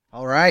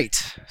All right.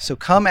 So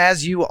come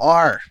as you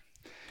are.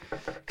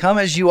 Come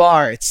as you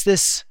are. It's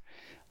this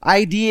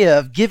idea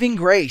of giving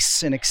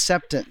grace and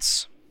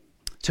acceptance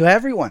to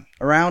everyone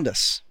around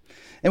us.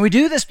 And we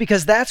do this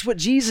because that's what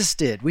Jesus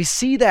did. We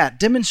see that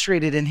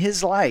demonstrated in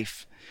his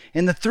life.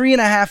 In the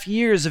 3.5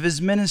 years of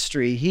his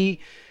ministry, he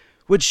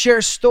would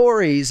share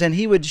stories and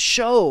he would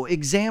show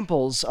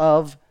examples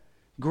of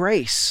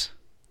grace,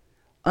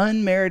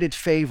 unmerited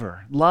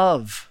favor,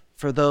 love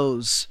for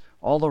those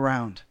all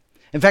around.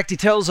 In fact, he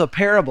tells a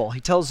parable. He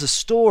tells a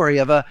story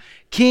of a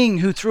king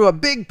who threw a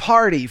big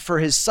party for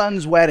his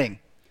son's wedding.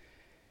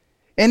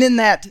 And in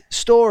that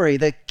story,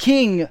 the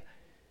king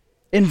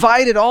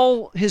invited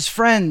all his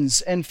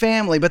friends and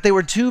family, but they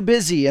were too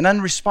busy and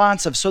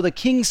unresponsive. So the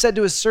king said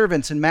to his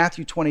servants in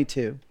Matthew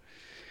 22,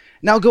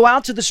 "Now go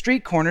out to the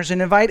street corners and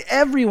invite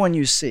everyone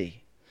you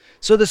see."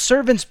 So the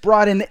servants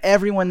brought in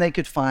everyone they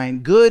could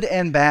find, good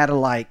and bad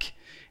alike,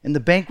 and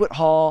the banquet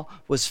hall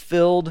was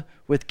filled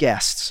with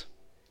guests.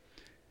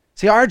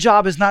 See, our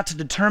job is not to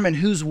determine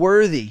who's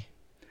worthy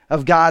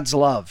of God's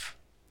love.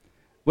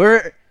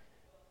 We're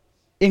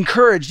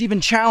encouraged,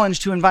 even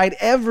challenged, to invite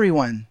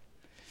everyone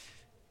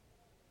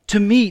to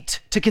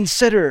meet, to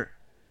consider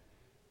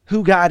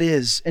who God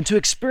is, and to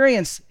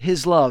experience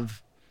his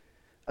love,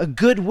 a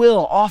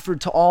goodwill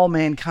offered to all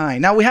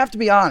mankind. Now, we have to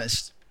be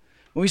honest.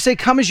 When we say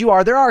come as you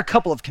are, there are a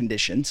couple of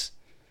conditions,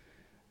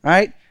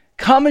 right?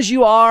 Come as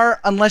you are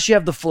unless you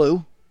have the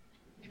flu.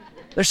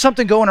 There's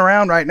something going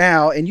around right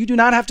now, and you do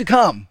not have to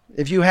come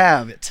if you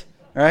have it,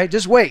 all right?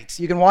 Just wait.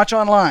 You can watch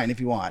online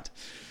if you want.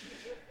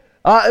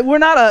 We're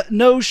not a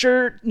no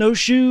shirt, no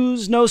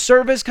shoes, no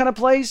service kind of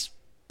place,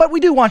 but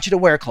we do want you to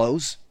wear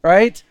clothes,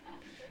 right?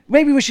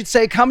 Maybe we should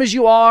say come as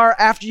you are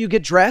after you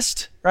get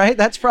dressed, right?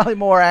 That's probably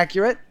more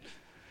accurate.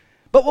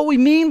 But what we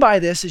mean by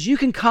this is you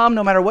can come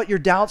no matter what your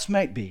doubts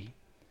might be,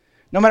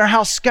 no matter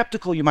how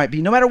skeptical you might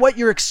be, no matter what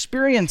your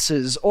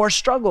experiences or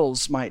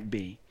struggles might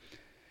be.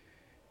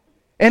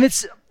 And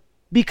it's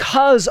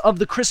because of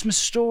the Christmas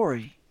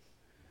story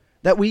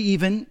that we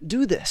even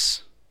do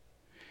this.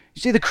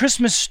 You see, the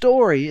Christmas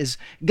story is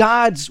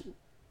God's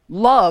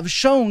love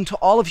shown to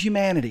all of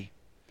humanity.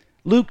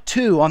 Luke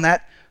 2, on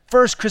that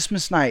first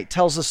Christmas night,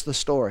 tells us the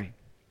story.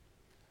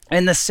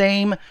 In the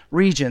same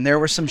region, there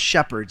were some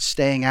shepherds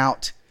staying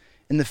out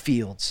in the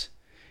fields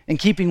and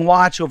keeping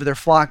watch over their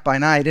flock by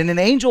night. And an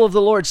angel of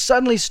the Lord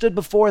suddenly stood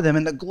before them,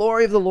 and the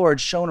glory of the Lord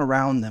shone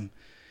around them.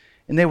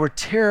 And they were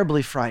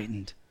terribly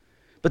frightened.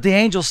 But the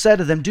angel said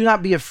to them, "Do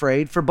not be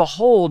afraid, for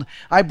behold,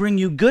 I bring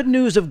you good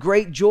news of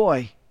great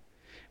joy,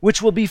 which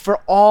will be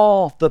for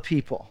all the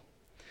people.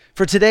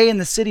 For today in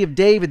the city of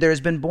David there has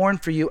been born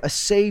for you a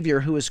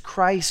Savior who is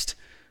Christ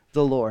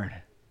the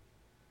Lord."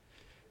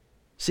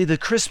 See, the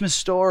Christmas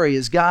story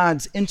is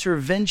God's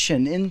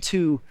intervention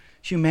into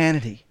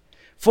humanity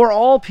for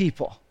all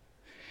people.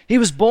 He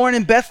was born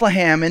in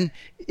Bethlehem in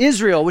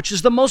Israel, which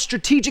is the most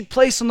strategic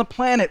place on the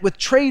planet with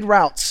trade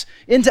routes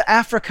into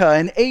Africa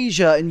and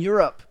Asia and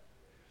Europe.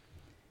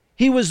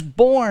 He was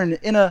born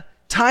in a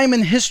time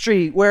in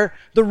history where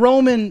the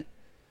Roman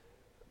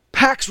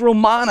Pax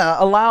Romana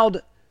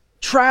allowed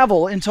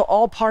travel into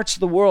all parts of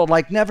the world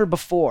like never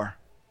before.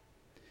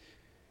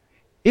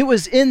 It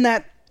was in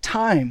that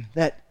time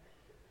that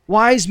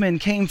wise men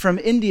came from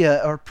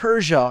India or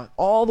Persia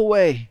all the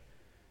way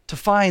to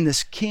find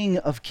this King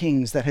of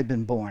Kings that had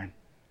been born.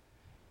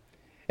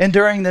 And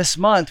during this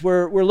month,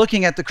 we're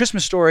looking at the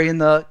Christmas story in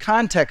the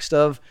context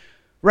of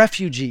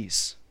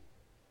refugees.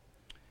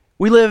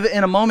 We live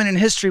in a moment in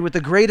history with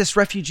the greatest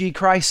refugee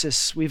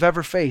crisis we've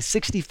ever faced.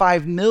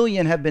 65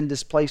 million have been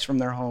displaced from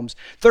their homes.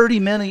 30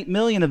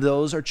 million of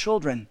those are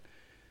children.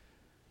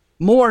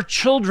 More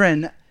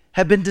children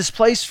have been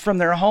displaced from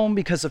their home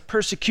because of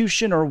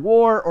persecution or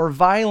war or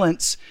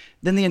violence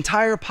than the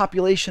entire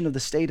population of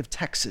the state of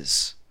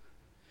Texas.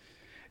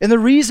 And the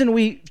reason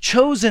we've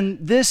chosen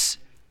this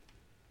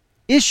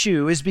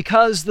issue is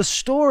because the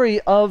story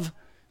of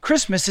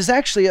Christmas is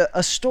actually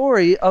a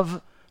story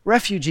of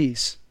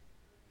refugees.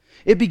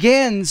 It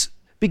begins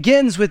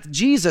with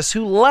Jesus,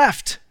 who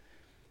left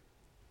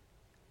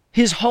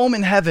his home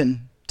in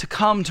heaven to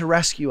come to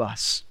rescue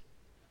us.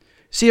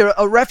 See,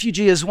 a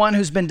refugee is one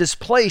who's been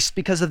displaced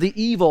because of the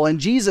evil, and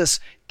Jesus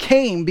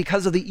came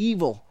because of the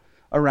evil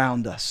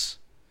around us.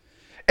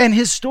 And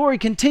his story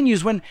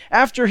continues when,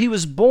 after he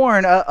was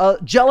born, a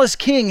jealous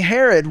king,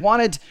 Herod,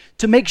 wanted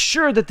to make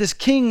sure that this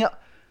King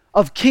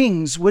of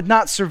Kings would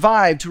not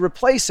survive to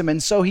replace him,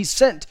 and so he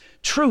sent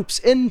troops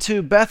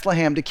into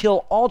Bethlehem to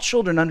kill all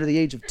children under the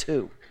age of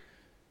 2.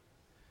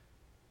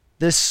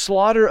 This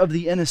slaughter of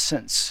the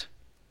innocents.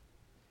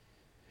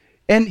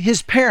 And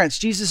his parents,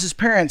 Jesus'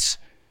 parents,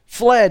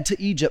 fled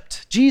to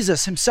Egypt.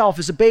 Jesus himself,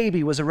 as a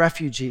baby, was a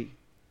refugee.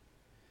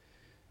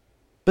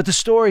 But the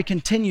story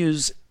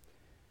continues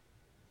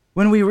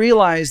when we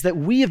realize that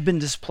we have been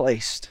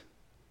displaced.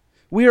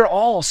 We are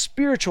all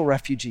spiritual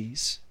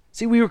refugees.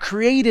 See, we were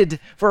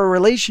created for a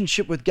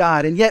relationship with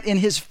God, and yet in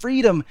his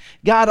freedom,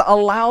 God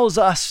allows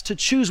us to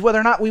choose whether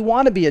or not we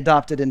want to be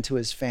adopted into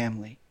his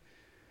family.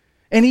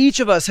 And each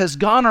of us has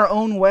gone our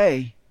own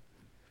way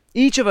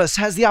Each of us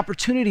has the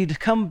opportunity to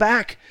come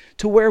back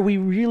to where we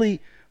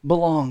really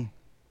belong.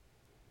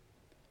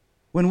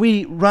 When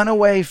we run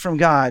away from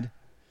God,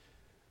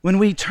 when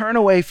we turn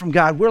away from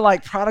God, we're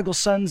like prodigal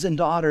sons and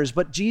daughters,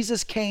 but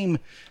Jesus came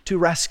to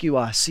rescue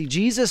us. See,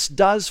 Jesus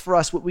does for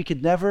us what we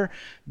could never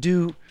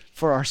do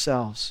for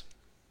ourselves.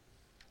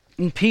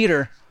 And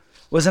Peter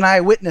was an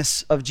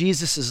eyewitness of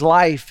Jesus'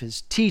 life,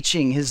 his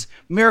teaching, his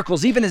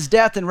miracles, even his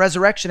death and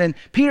resurrection. And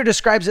Peter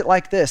describes it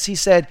like this. He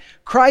said,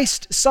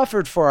 Christ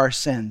suffered for our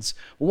sins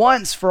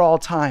once for all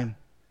time.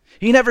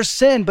 He never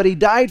sinned, but he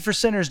died for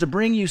sinners to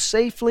bring you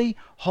safely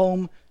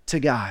home to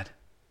God.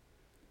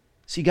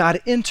 See,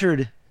 God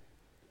entered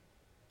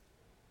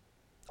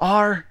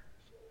our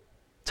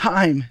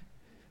time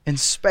and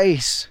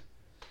space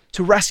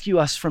to rescue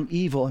us from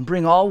evil and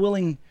bring all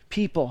willing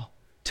people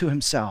to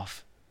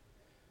himself,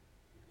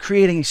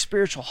 creating a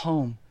spiritual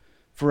home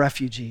for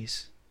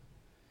refugees.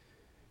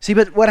 See,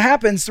 but what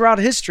happens throughout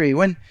history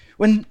when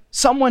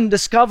someone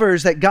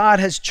discovers that God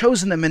has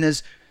chosen them and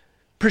has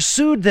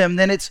pursued them,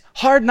 then it's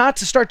hard not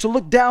to start to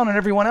look down on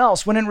everyone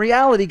else, when in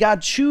reality,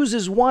 God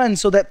chooses one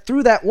so that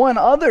through that one,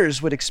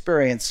 others would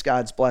experience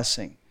God's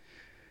blessing.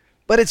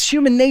 But it's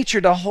human nature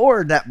to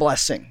hoard that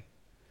blessing,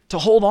 to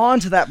hold on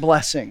to that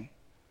blessing.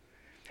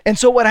 And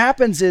so what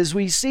happens is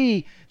we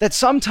see that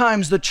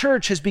sometimes the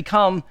church has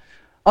become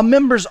a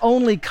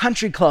members-only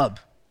country club.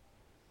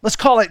 Let's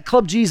call it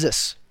Club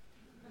Jesus.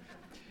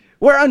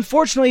 Where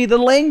unfortunately the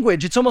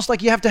language, it's almost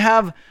like you have to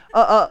have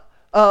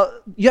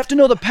you have to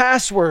know the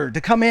password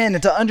to come in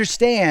and to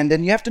understand,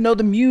 and you have to know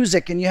the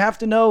music, and you have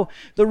to know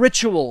the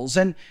rituals.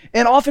 And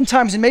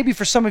oftentimes, and maybe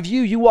for some of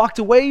you, you walked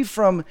away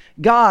from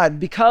God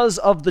because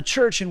of the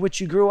church in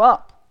which you grew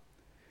up.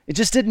 It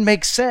just didn't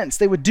make sense.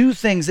 They would do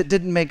things that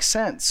didn't make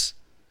sense.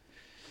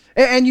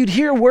 And you'd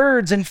hear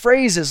words and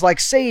phrases like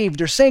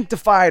saved or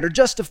sanctified or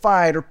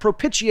justified or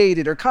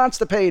propitiated or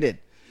constipated.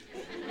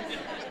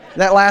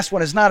 That last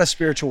one is not a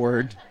spiritual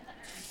word.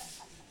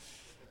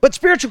 But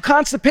spiritual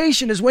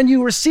constipation is when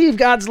you receive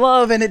God's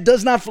love and it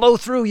does not flow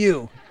through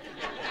you.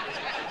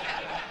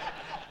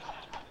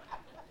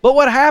 But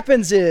what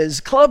happens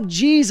is Club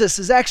Jesus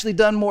has actually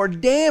done more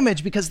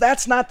damage because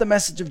that's not the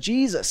message of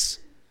Jesus.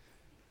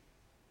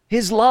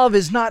 His love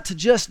is not to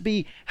just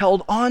be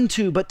held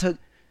onto, but to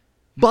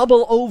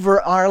bubble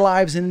over our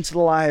lives and into the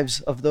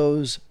lives of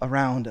those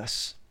around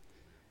us.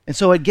 And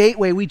so at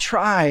Gateway, we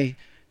try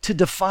to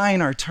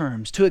define our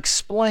terms, to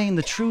explain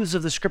the truths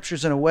of the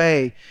scriptures in a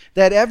way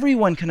that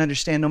everyone can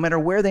understand no matter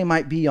where they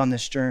might be on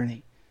this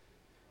journey.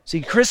 See,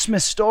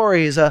 Christmas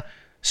story is a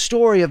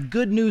story of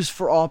good news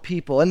for all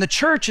people. And the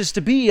church is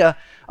to be a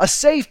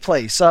safe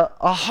place, a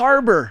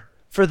harbor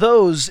for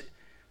those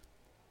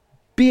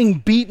being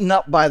beaten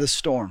up by the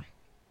storm.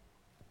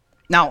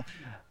 Now,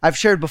 I've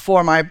shared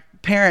before, my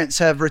parents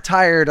have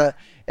retired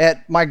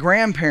at my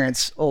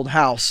grandparents' old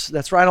house.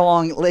 That's right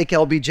along Lake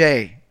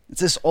LBJ. It's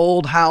this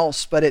old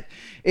house, but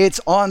it's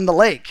on the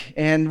lake,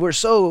 and we're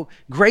so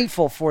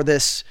grateful for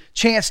this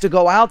chance to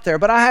go out there.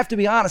 But I have to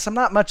be honest, I'm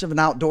not much of an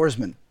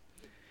outdoorsman.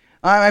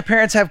 My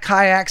parents have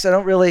kayaks. I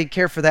don't really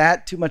care for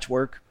that. Too much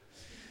work.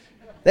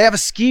 They have a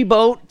ski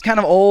boat, kind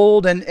of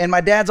old, and my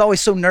dad's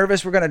always so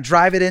nervous we're going to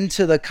drive it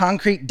into the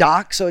concrete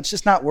dock, so it's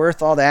just not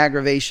worth all the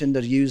aggravation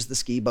to use the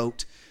ski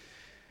boat.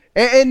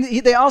 And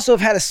they also have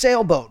had a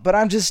sailboat, but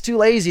I'm just too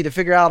lazy to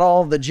figure out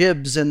all the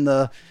jibs and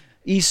the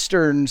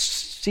eastern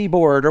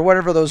seaboard or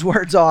whatever those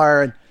words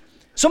are. And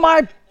so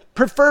my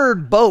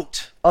preferred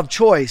boat of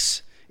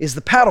choice is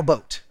the paddle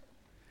boat.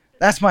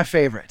 That's my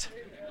favorite.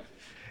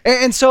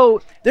 And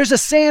so there's a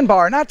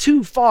sandbar not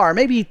too far,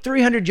 maybe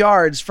 300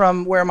 yards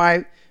from where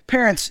my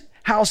parents'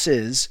 house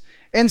is.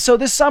 And so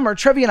this summer,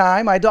 Trevi and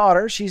I, my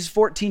daughter, she's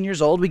 14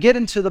 years old, we get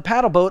into the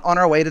paddle boat on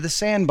our way to the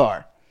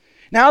sandbar.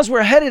 Now, as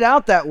we're headed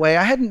out that way,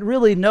 I hadn't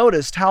really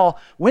noticed how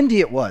windy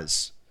it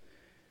was.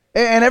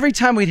 And every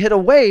time we'd hit a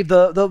wave,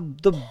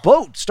 the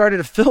boat started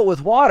to fill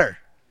with water.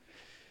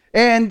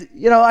 And,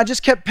 I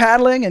just kept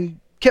paddling,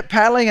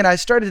 and I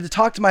started to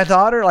talk to my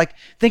daughter, like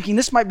thinking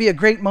this might be a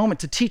great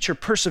moment to teach her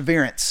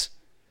perseverance,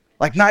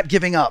 like not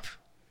giving up.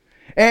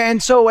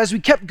 And so as we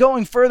kept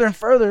going further and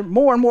further,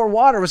 more and more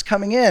water was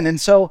coming in. And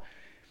so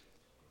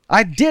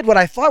I did what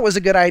I thought was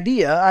a good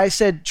idea. I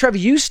said, Trevi,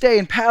 you stay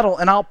and paddle,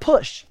 and I'll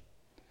push.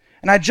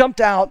 And I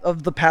jumped out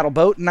of the paddle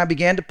boat, and I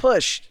began to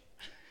push.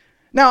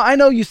 Now, I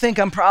know you think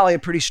I'm probably a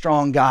pretty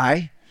strong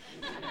guy,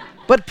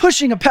 but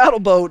pushing a paddle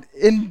boat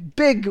in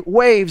big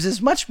waves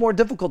is much more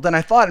difficult than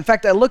I thought. In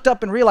fact, I looked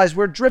up and realized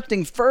we're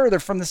drifting further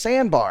from the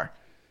sandbar.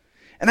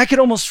 And I could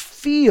almost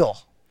feel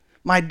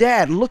my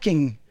dad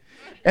looking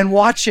and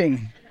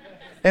watching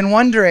and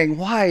wondering,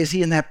 why is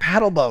he in that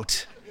paddle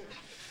boat?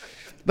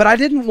 But I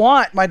didn't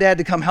want my dad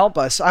to come help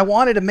us. I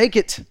wanted to make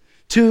it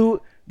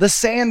to the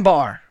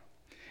sandbar.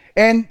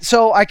 And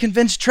so I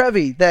convinced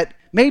Trevi that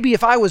maybe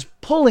if I was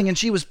pulling and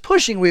she was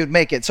pushing, we would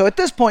make it. So at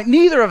this point,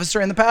 neither of us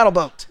are in the paddle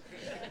boat.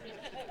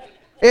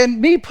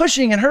 And me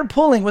pushing and her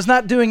pulling was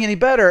not doing any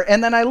better.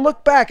 And then I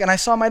looked back and I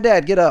saw my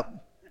dad get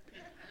up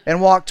and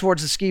walk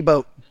towards the ski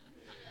boat.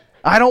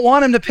 I don't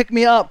want him to pick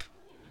me up.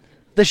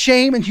 the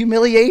shame and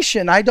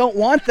humiliation. I don't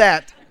want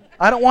that.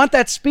 I don't want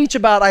that speech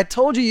about, I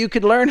told you you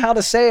could learn how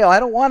to sail. I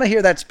don't want to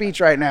hear that speech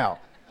right now.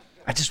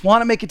 I just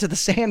want to make it to the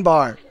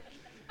sandbar.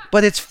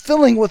 But it's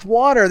filling with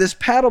water. This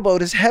paddle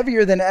boat is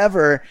heavier than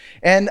ever.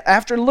 And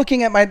after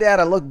looking at my dad,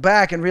 I look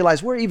back and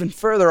realize we're even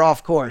further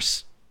off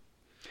course.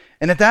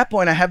 And at that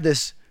point, I have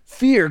this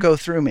fear go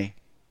through me.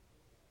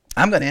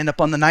 I'm going to end up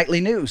on the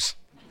nightly news.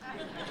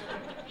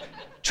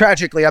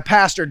 Tragically, a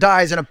pastor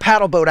dies in a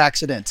paddle boat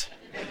accident.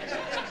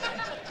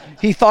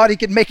 He thought he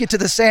could make it to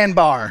the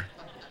sandbar.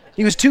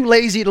 He was too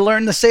lazy to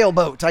learn the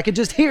sailboat. I could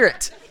just hear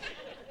it.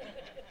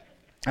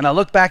 And I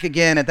look back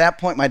again. At that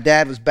point, my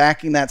dad was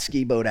backing that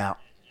ski boat out.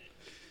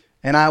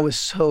 And I was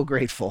so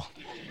grateful.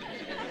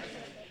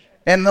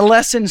 And the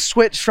lesson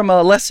switched from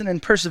a lesson in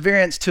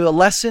perseverance to a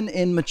lesson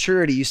in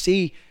maturity. You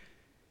see,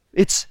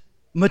 it's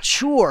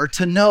mature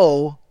to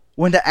know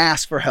when to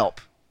ask for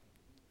help.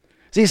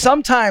 See,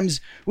 sometimes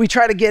we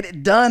try to get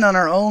it done on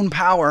our own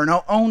power and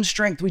our own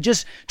strength. We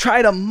just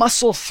try to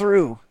muscle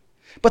through.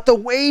 But the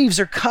waves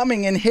are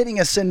coming and hitting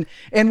us, and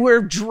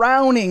we're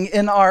drowning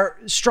in our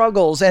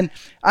struggles. And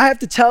I have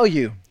to tell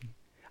you,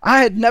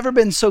 I had never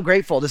been so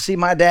grateful to see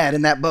my dad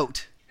in that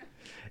boat.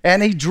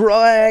 And he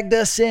dragged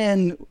us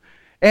in.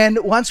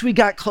 And once we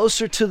got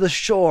closer to the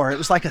shore, it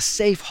was like a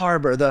safe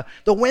harbor.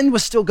 The wind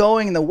was still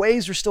going and the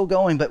waves were still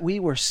going, but we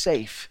were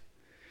safe.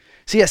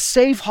 See, a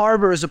safe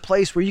harbor is a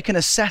place where you can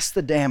assess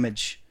the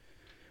damage,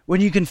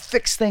 when you can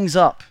fix things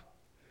up.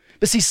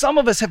 But see, some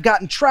of us have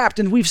gotten trapped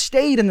and we've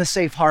stayed in the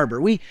safe harbor.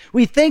 We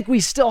think we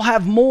still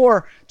have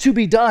more to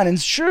be done. And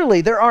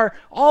surely there are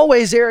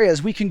always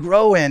areas we can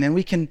grow in and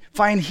we can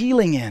find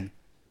healing in.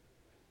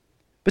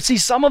 But see,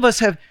 some of us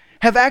have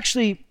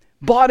actually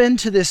bought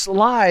into this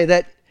lie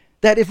that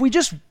if we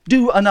just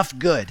do enough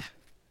good,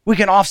 we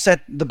can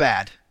offset the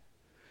bad.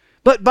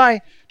 But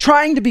by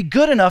trying to be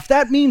good enough,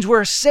 that means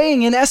we're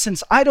saying, in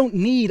essence, I don't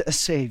need a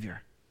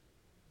savior.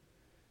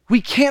 We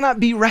cannot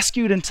be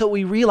rescued until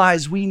we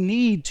realize we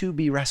need to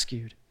be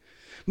rescued.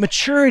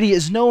 Maturity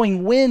is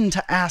knowing when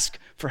to ask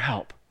for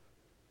help.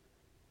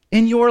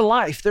 In your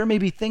life, there may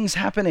be things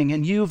happening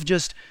and you've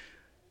just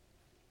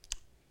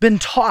been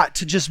taught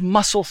to just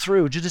muscle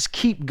through, to just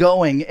keep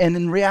going. And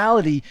in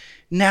reality,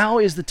 now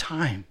is the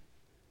time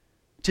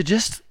to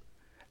just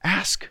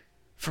ask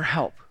for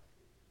help.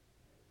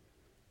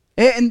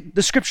 And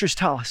the scriptures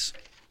tell us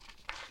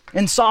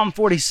in Psalm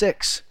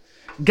 46,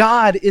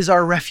 God is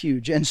our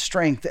refuge and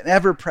strength and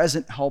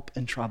ever-present help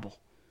in trouble.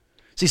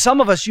 See,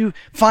 some of us, you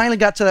finally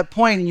got to that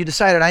point and you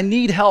decided, I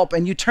need help,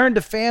 and you turned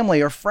to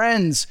family or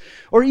friends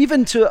or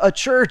even to a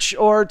church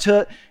or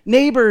to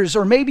neighbors,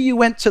 or maybe you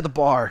went to the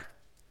bar.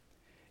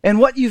 And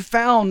what you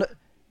found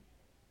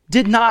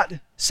did not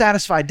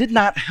satisfy, did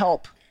not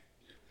help.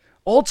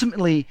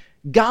 Ultimately,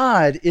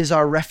 God is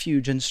our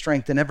refuge and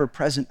strength and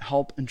ever-present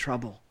help in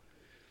trouble.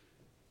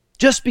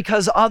 Just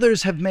because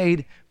others have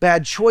made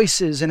bad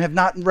choices and have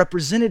not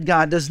represented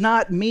God does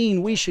not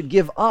mean we should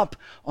give up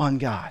on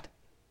God.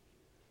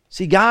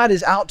 See, God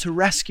is out to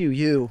rescue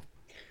you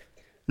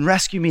and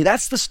rescue me.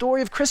 That's the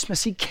story of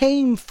Christmas. He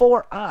came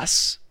for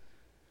us.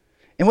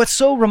 And what's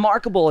so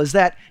remarkable is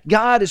that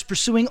God is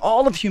pursuing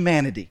all of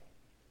humanity.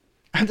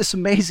 I have this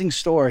amazing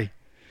story.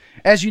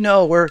 As you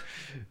know,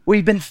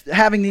 we've been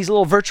having these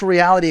little virtual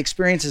reality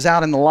experiences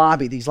out in the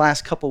lobby these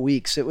last couple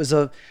weeks. It was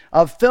a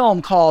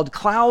film called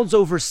Clouds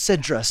Over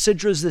Sidra.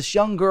 Sidra is this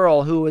young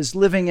girl who is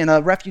living in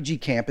a refugee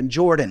camp in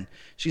Jordan.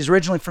 She's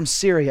originally from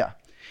Syria.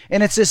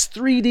 And it's this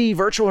 3D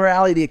virtual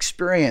reality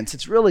experience.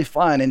 It's really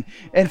fun. And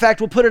in fact,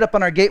 we'll put it up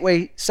on our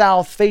Gateway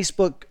South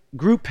Facebook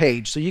group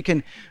page so you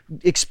can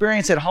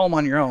experience it at home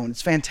on your own.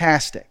 It's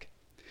fantastic.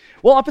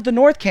 Well, up at the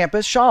North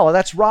Campus, Shala,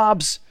 that's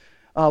Rob's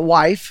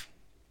wife,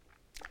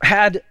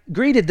 had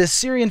greeted this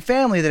Syrian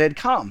family that had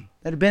come,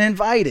 that had been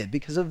invited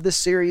because of this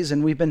series,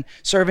 and we've been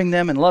serving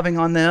them and loving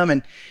on them.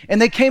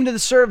 And they came to the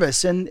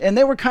service, and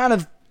they were kind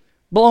of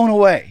blown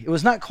away. It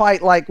was not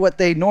quite like what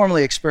they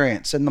normally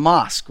experience in the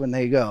mosque when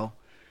they go.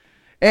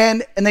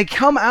 And they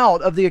come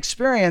out of the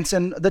experience,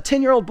 and the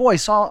 10-year-old boy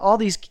saw all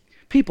these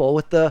people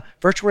with the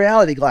virtual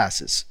reality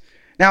glasses.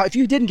 Now, if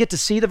you didn't get to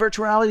see the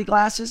virtual reality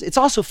glasses, it's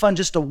also fun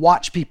just to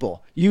watch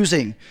people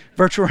using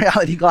virtual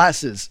reality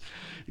glasses,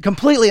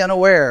 completely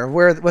unaware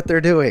of what they're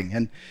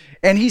doing.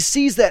 And he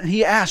sees that, and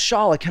he asks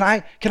Shala,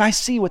 can I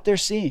see what they're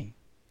seeing?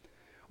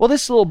 Well,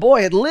 this little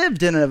boy had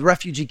lived in a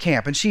refugee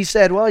camp, and she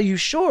said, well, are you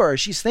sure?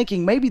 She's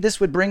thinking maybe this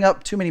would bring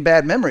up too many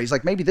bad memories,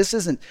 like maybe this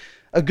isn't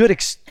a good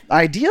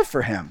idea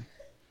for him.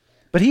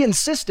 But he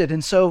insisted,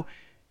 and so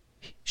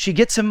she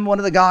gets him one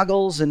of the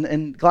goggles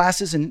and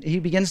glasses, and he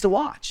begins to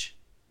watch.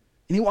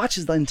 And he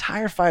watches the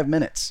entire 5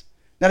 minutes.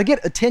 Now, to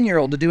get a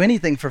 10-year-old to do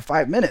anything for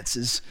 5 minutes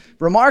is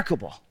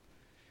remarkable.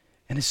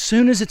 And as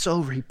soon as it's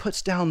over, he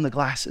puts down the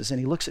glasses and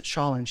he looks at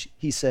Shala and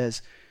he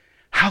says,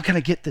 how can I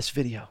get this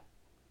video?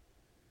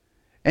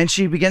 And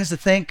she begins to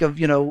think of,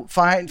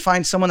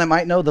 find someone that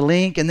might know the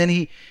link. And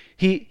then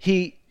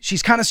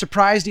she's kind of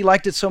surprised he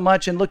liked it so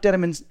much, and looked at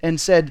him and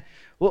said,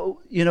 well,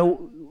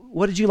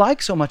 what did you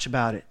like so much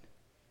about it?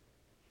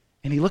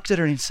 And he looked at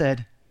her and he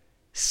said,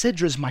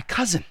 Sidra's my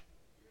cousin.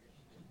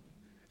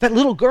 That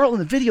little girl in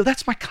the video,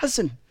 that's my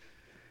cousin.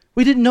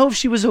 We didn't know if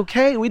she was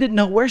okay. We didn't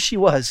know where she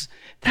was.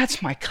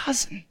 That's my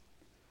cousin.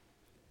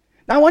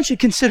 Now I want you to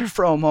consider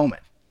for a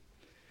moment,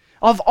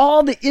 of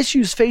all the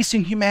issues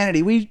facing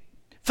humanity, we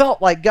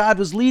felt like God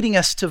was leading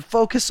us to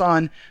focus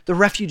on the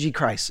refugee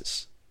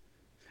crisis.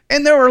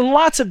 And there were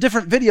lots of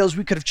different videos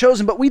we could have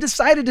chosen, but we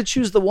decided to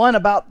choose the one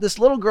about this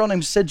little girl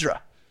named Sidra.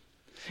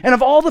 And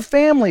of all the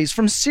families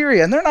from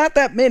Syria, and they're not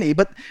that many,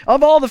 but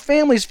of all the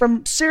families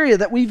from Syria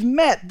that we've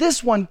met,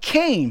 this one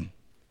came.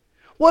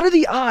 What are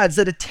the odds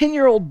that a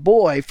 10-year-old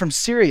boy from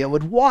Syria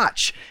would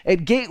watch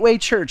at Gateway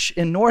Church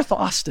in North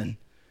Austin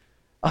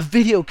a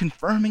video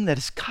confirming that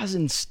his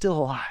cousin's still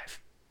alive?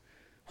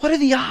 What are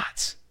the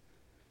odds?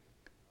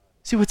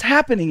 See, what's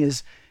happening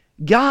is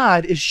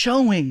God is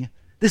showing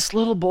this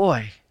little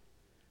boy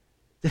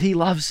that he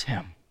loves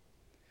him.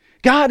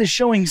 God is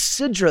showing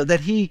Sidra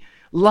that he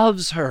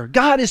loves her.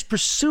 God is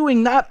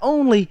pursuing not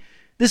only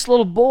this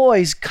little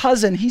boy's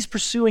cousin, he's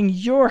pursuing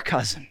your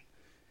cousin.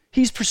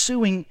 He's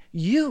pursuing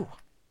you.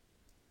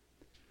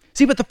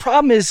 See, but the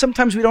problem is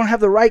sometimes we don't have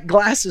the right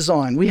glasses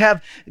on. We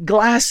have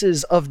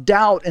glasses of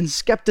doubt and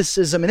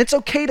skepticism, and it's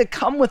okay to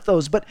come with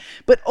those, but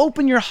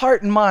open your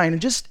heart and mind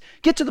and just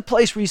get to the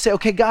place where you say,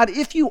 okay, God,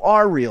 if you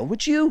are real,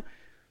 would you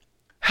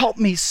help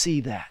me see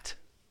that?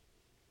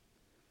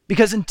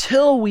 Because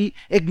until we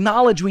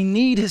acknowledge we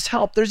need his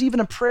help, there's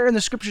even a prayer in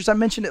the scriptures, I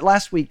mentioned it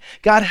last week,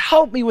 God,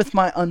 help me with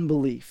my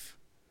unbelief.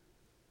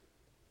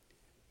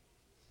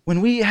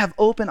 When we have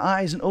open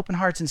eyes and open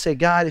hearts and say,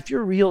 God, if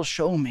you're real,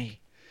 show me.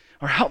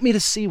 Or help me to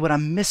see what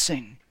I'm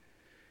missing.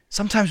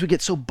 Sometimes we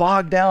get so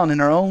bogged down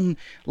in our own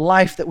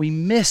life that we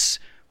miss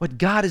what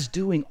God is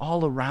doing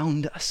all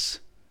around us.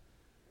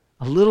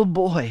 A little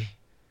boy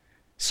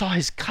saw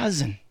his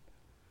cousin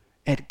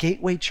at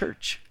Gateway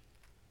Church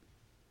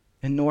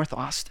in North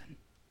Austin.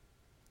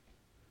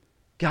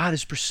 God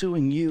is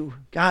pursuing you.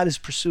 God is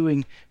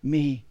pursuing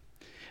me.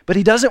 But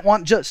he doesn't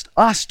want just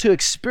us to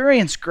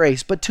experience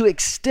grace, but to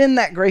extend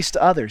that grace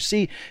to others.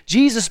 See,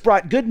 Jesus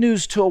brought good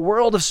news to a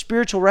world of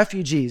spiritual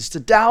refugees, to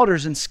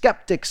doubters and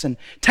skeptics and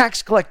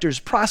tax collectors,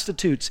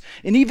 prostitutes,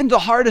 and even the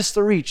hardest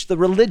to reach, the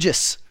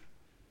religious.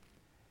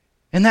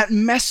 And that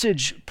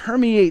message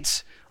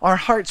permeates our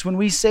hearts when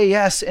we say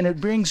yes, and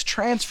it brings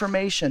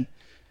transformation.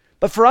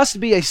 But for us to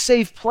be a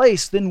safe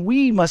place, then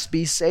we must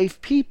be safe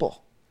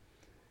people.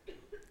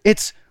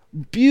 It's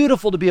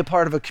beautiful to be a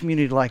part of a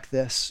community like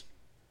this.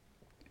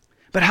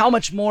 But how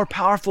much more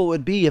powerful it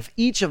would be if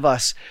each of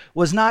us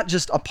was not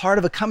just a part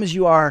of a Come As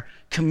You Are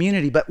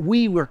community, but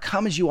we were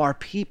Come As You Are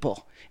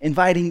people,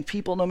 inviting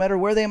people no matter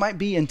where they might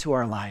be into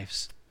our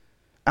lives,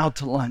 out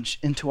to lunch,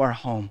 into our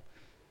home.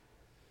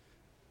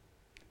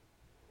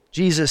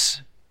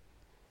 Jesus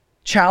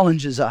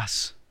challenges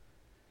us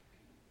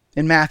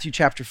in Matthew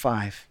chapter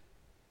 5.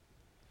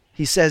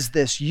 He says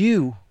this,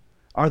 you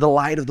are the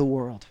light of the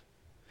world.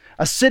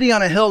 A city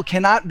on a hill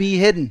cannot be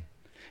hidden.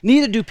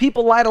 Neither do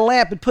people light a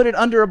lamp and put it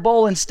under a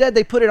bowl. Instead,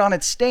 they put it on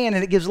its stand,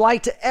 and it gives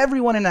light to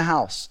everyone in the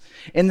house.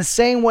 In the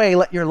same way,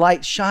 let your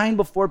light shine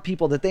before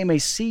people, that they may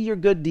see your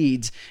good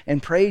deeds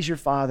and praise your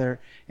Father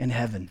in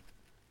heaven.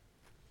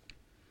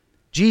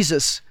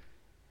 Jesus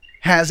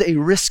has a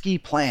risky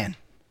plan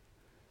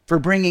for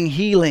bringing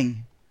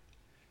healing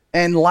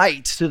and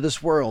light to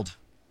this world.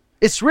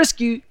 It's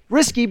risky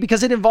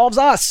because it involves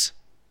us.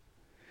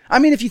 I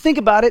mean, if you think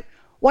about it,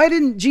 why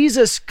didn't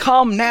Jesus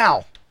come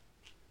now?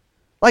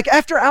 Like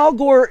after Al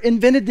Gore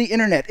invented the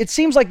internet, it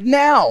seems like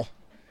now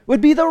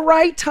would be the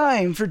right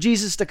time for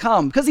Jesus to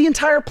come because the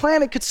entire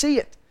planet could see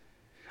it.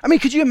 I mean,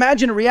 could you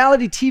imagine a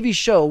reality TV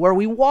show where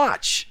we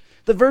watch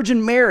the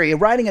Virgin Mary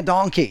riding a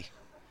donkey,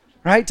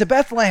 right, to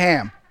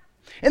Bethlehem?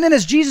 And then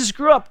as Jesus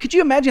grew up, could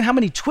you imagine how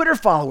many Twitter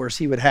followers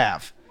he would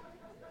have?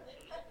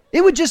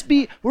 It would just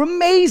be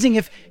amazing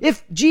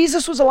if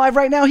Jesus was alive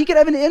right now, he could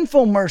have an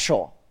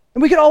infomercial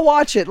and we could all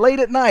watch it late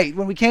at night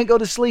when we can't go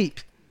to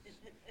sleep.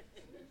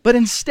 But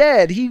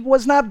instead, he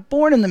was not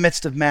born in the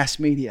midst of mass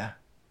media.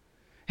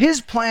 His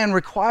plan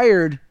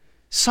required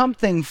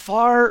something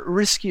far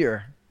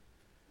riskier.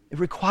 It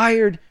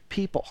required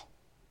people.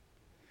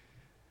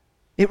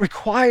 It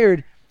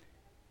required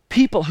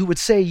people who would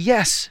say,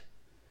 yes,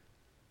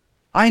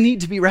 I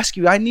need to be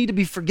rescued. I need to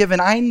be forgiven.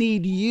 I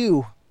need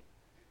you.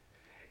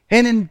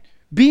 And in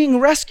being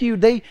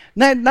rescued, they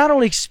not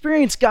only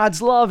experience God's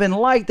love and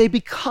light, they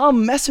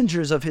become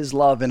messengers of his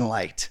love and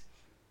light.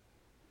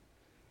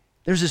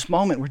 There's this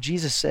moment where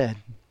Jesus said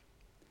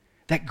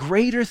that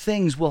greater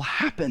things will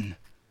happen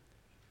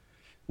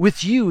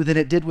with you than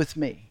it did with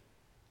me.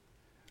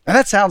 And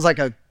that sounds like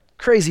a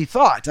crazy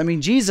thought. I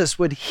mean, Jesus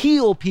would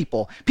heal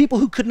people. People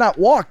who could not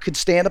walk could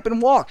stand up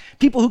and walk.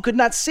 People who could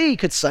not see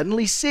could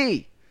suddenly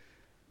see.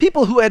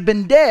 People who had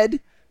been dead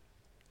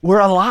were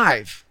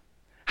alive.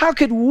 How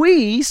could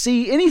we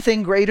see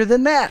anything greater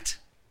than that?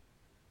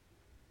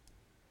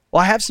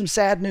 Well, I have some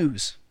sad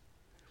news.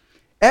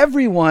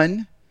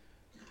 Everyone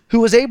who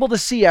was able to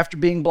see after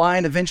being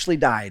blind eventually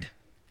died.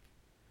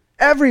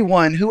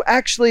 Everyone who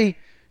actually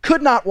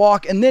could not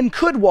walk and then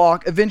could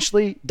walk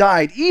eventually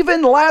died.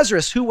 Even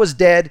Lazarus, who was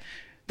dead,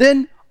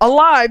 then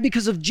alive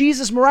because of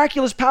Jesus'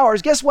 miraculous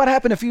powers, guess what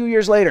happened a few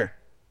years later?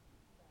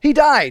 He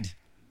died.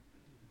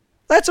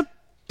 That's a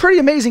pretty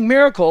amazing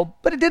miracle,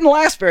 but it didn't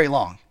last very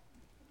long.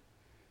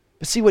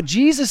 But see, what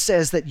Jesus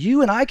says that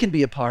you and I can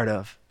be a part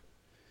of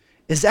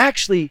is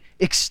actually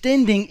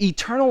extending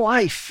eternal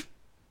life.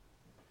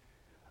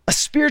 A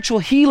spiritual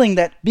healing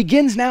that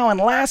begins now and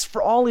lasts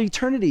for all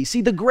eternity.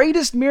 See, the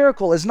greatest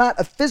miracle is not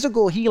a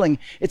physical healing,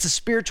 it's a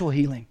spiritual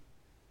healing.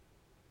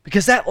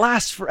 Because that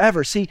lasts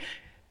forever. See,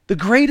 the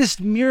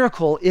greatest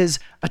miracle is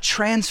a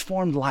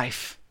transformed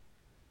life.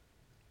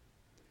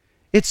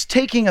 It's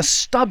taking a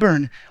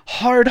stubborn,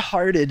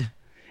 hard-hearted,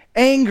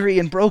 angry,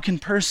 and broken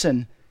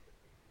person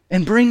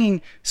and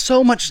bringing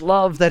so much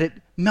love that it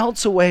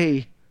melts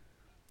away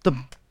the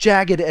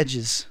jagged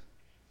edges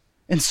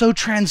and so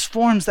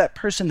transforms that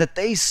person that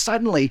they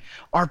suddenly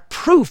are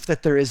proof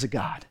that there is a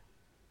God.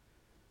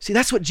 See,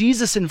 that's what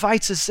Jesus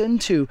invites us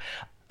into,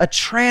 a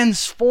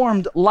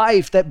transformed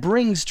life that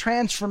brings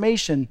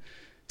transformation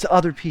to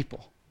other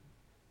people.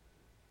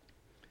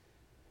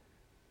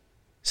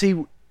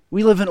 See,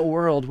 we live in a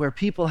world where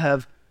people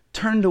have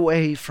turned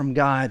away from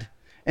God.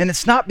 And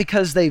it's not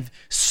because they've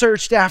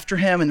searched after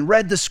him and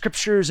read the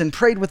scriptures and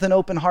prayed with an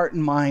open heart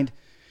and mind.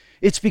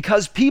 It's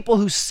because people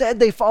who said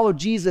they followed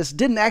Jesus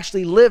didn't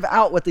actually live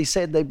out what they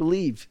said they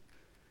believed.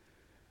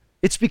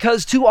 It's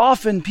because too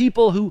often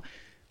people who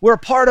were a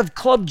part of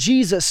Club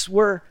Jesus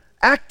were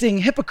acting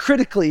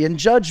hypocritically and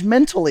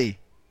judgmentally.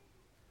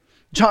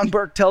 John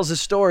Burke tells a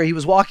story. He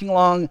was walking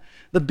along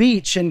the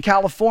beach in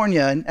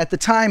California, and at the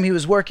time he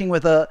was working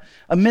with a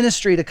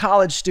ministry to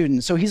college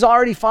students. So he's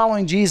already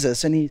following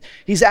Jesus, and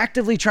he's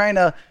actively trying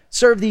to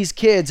serve these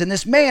kids, and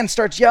this man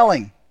starts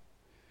yelling.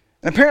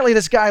 And apparently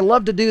this guy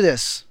loved to do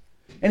this.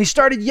 And he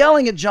started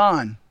yelling at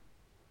John.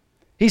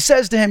 He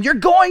says to him, "You're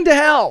going to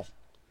hell.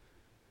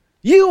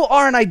 You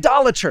are an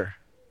idolater."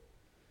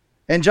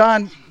 And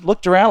John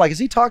looked around like, is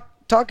he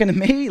talking to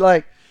me?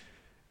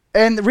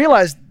 And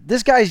realized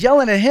this guy's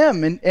yelling at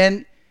him,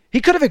 and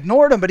he could have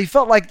ignored him, but he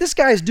felt like this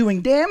guy's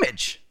doing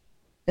damage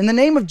in the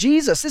name of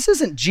Jesus. This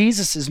isn't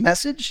Jesus's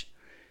message.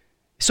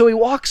 So he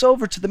walks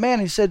over to the man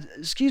and he said,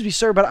 "Excuse me,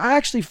 sir, but I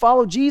actually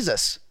follow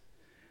Jesus.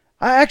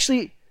 I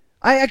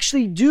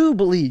actually do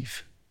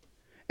believe."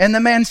 And the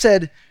man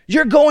said,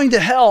 "You're going to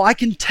hell. I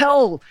can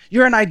tell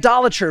you're an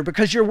idolater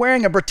because you're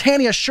wearing a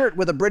Britannia shirt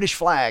with a British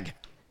flag."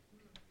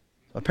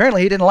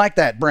 Apparently he didn't like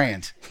that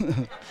brand.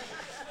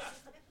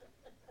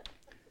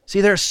 See,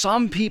 there are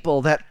some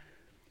people that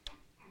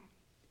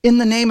in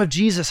the name of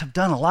Jesus have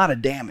done a lot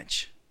of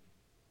damage.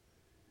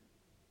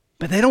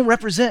 But they don't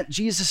represent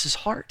Jesus'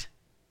 heart,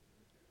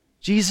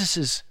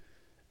 Jesus'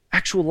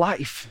 actual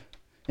life.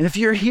 And if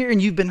you're here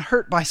and you've been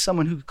hurt by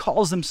someone who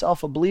calls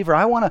themselves a believer,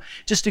 I want to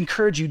just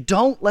encourage you,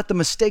 don't let the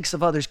mistakes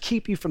of others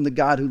keep you from the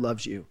God who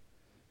loves you.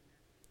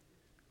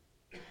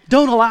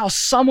 Don't allow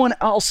someone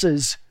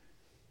else's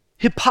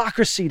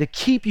hypocrisy to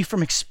keep you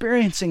from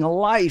experiencing a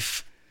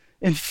life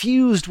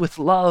infused with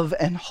love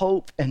and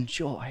hope and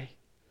joy.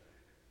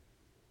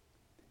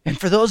 And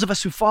for those of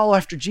us who follow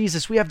after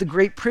Jesus, we have the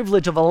great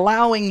privilege of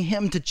allowing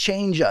him to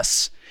change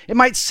us. It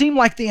might seem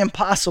like the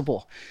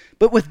impossible,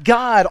 but with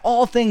God,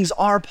 all things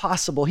are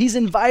possible. He's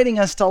inviting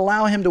us to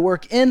allow him to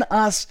work in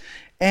us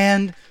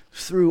and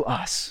through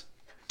us,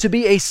 to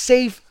be a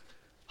safe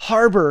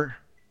harbor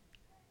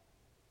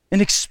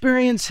and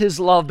experience his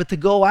love, but to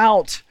go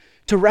out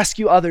to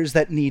rescue others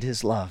that need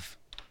his love.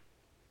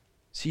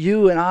 So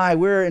you and I,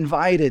 we're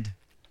invited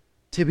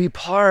to be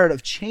part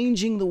of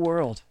changing the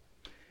world.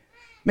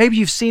 Maybe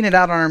you've seen it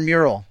out on our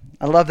mural.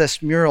 I love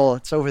this mural.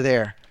 It's over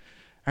there.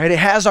 All right, it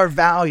has our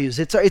values.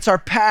 It's our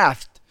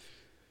path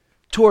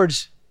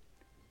towards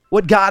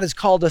what God has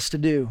called us to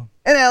do.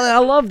 And I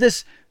love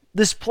this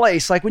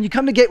place. Like when you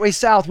come to Gateway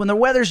South, when the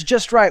weather's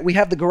just right, we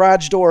have the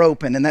garage door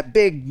open and that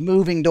big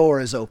moving door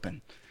is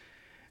open.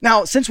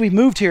 Now, since we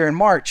moved here in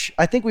March,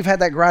 I think we've had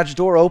that garage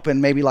door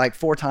open maybe like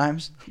 4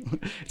 times.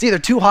 It's either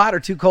too hot or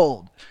too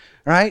cold,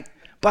 right?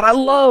 But I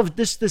love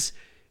this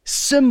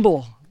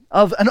symbol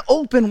of an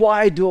open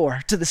wide door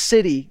to the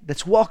city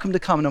that's welcome to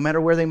come no matter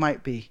where they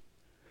might be.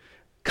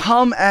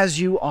 Come as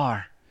you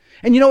are.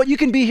 And you know what? You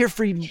can be here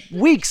for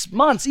weeks,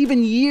 months,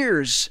 even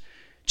years,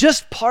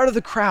 just part of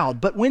the crowd.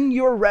 But when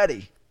you're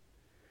ready,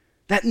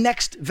 that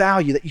next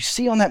value that you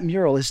see on that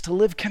mural is to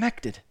live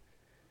connected,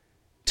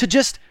 to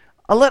just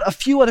let a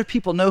few other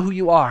people know who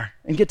you are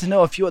and get to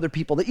know a few other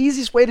people. The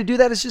easiest way to do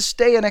that is just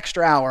stay an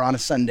extra hour on a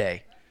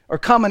Sunday or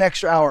come an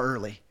extra hour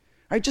early.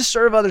 Right? Just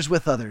serve others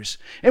with others.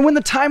 And when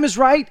the time is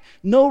right,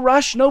 no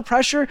rush, no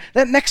pressure,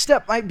 that next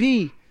step might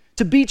be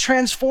to be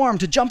transformed,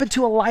 to jump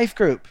into a life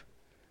group,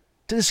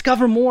 to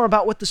discover more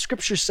about what the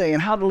scriptures say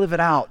and how to live it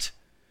out,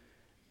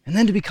 and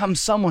then to become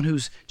someone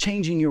who's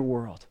changing your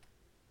world.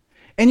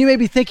 And you may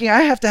be thinking,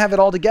 I have to have it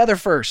all together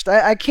first.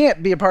 I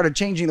can't be a part of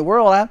changing the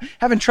world. I'm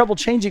having trouble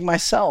changing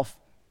myself.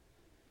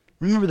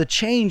 Remember, the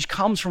change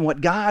comes from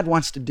what God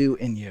wants to do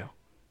in you.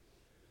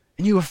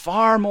 And you are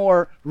far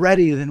more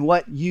ready than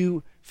what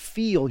you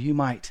feel you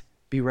might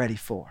be ready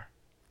for.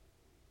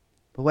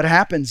 But what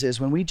happens is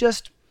when we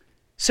just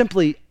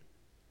simply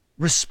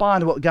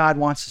respond to what God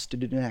wants us to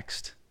do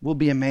next, we'll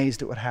be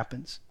amazed at what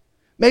happens.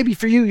 Maybe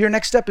for you, your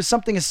next step is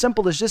something as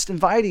simple as just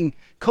inviting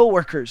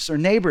coworkers or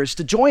neighbors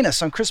to join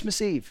us on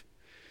Christmas Eve.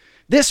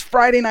 This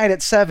Friday night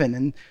at 7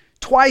 and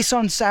twice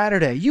on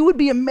Saturday. You would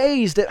be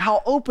amazed at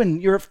how open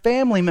your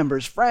family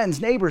members,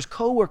 friends, neighbors,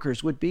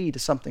 coworkers would be to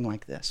something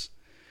like this.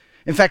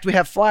 In fact, we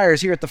have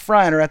flyers here at the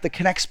front or at the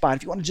Connect spot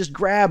if you want to just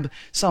grab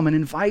some and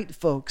invite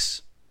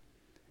folks.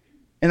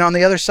 And on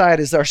the other side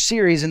is our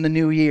series in the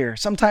new year.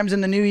 Sometimes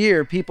in the new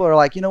year, people are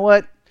like, you know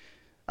what?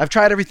 I've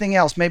tried everything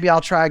else. Maybe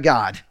I'll try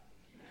God.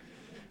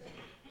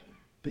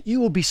 But you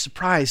will be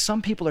surprised.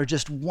 Some people are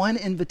just one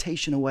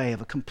invitation away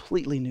of a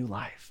completely new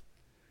life.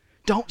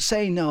 Don't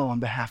say no on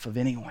behalf of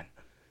anyone.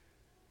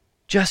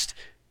 Just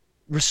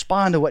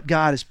respond to what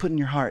God has put in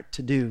your heart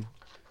to do.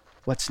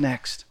 What's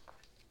next?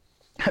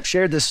 I've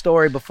shared this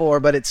story before,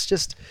 but it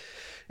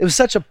was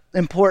such an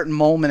important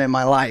moment in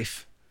my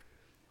life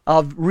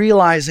of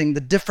realizing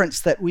the difference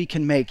that we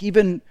can make,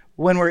 even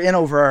when we're in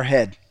over our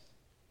head.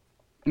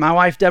 My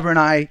wife, Deborah, and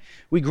I,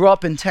 we grew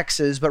up in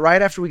Texas, but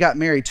right after we got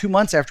married, 2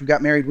 months after we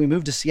got married, we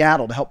moved to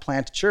Seattle to help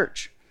plant a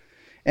church.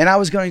 And I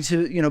was going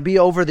to, be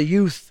over the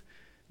youth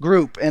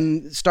group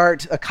and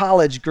start a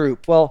college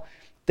group. Well,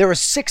 there were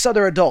 6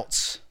 other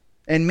adults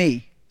and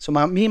me. So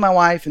me, my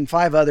wife, and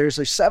 5 others.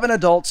 There's 7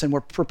 adults, and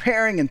we're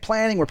preparing and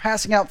planning. We're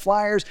passing out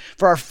flyers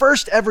for our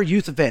first ever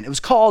youth event. It was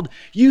called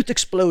Youth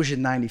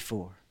Explosion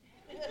 94.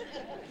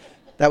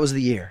 That was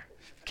the year,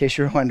 in case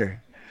you're wondering.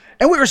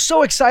 And we were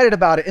so excited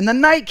about it. And the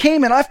night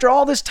came, and after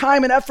all this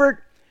time and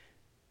effort,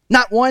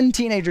 not one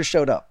teenager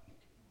showed up.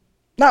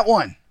 Not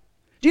one.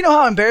 Do you know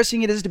how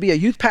embarrassing it is to be a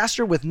youth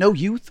pastor with no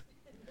youth?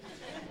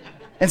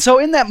 And so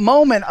in that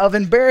moment of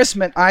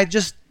embarrassment, I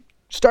just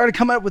started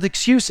coming up with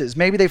excuses.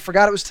 Maybe they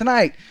forgot it was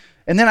tonight.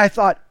 And then I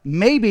thought,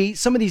 maybe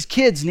some of these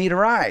kids need a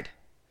ride.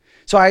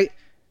 So I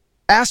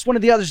asked one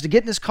of the others to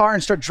get in his car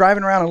and start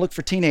driving around and look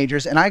for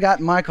teenagers. And I got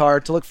in my car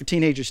to look for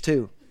teenagers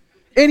too.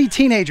 Any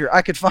teenager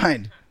I could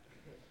find.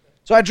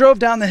 So I drove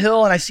down the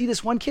hill and I see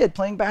this one kid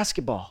playing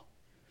basketball.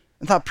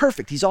 And thought,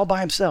 perfect, he's all by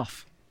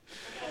himself.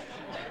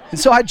 And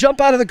so I jump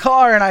out of the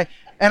car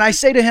and I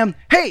say to him,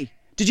 hey,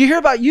 did you hear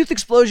about Youth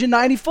Explosion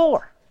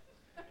 94?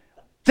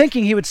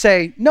 Thinking he would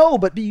say, no,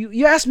 but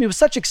you asked me with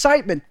such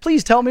excitement.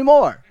 Please tell me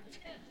more.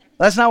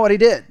 That's not what he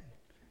did.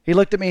 He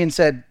looked at me and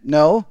said,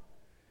 no.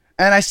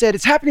 And I said,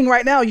 it's happening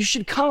right now. You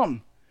should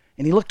come.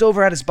 And he looked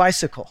over at his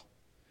bicycle.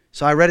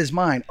 So I read his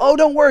mind. Oh,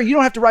 don't worry. You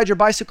don't have to ride your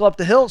bicycle up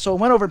the hill. So I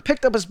went over and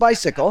picked up his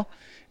bicycle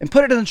and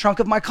put it in the trunk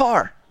of my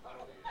car.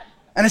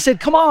 And I said,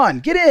 come on,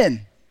 get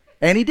in.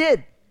 And he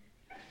did.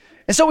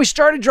 And so we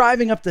started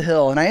driving up the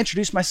hill, and I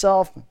introduced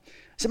myself. I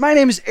said, my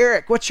name is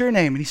Eric. What's your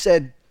name? And he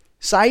said,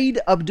 Saeed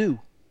Abdu.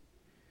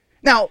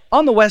 Now,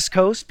 on the West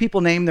Coast,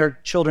 people name their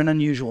children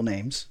unusual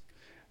names.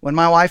 When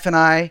my wife and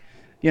I,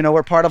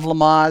 were part of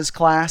Lama's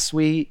class,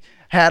 we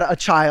had a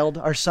child,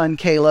 our son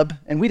Caleb,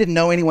 and we didn't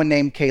know anyone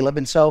named Caleb.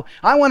 And so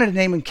I wanted to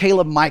name him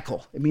Caleb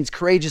Michael. It means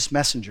courageous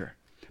messenger.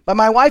 But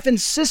my wife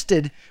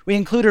insisted we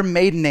include her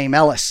maiden name,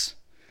 Ellis.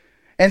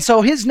 And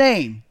so his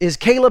name is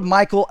Caleb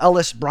Michael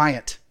Ellis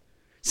Bryant.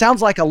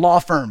 Sounds like a law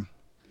firm.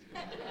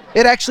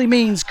 It actually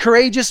means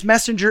courageous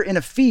messenger in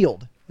a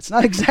field. It's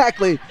not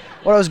exactly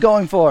what I was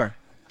going for.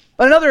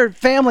 But another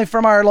family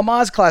from our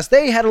Lamaze class,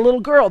 they had a little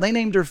girl. They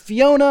named her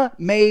Fiona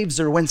Maeve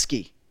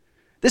Zerwinski.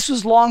 This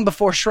was long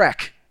before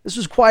Shrek. This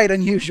was quite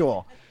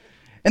unusual.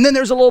 And then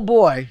there's a little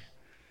boy.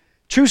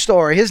 True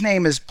story. His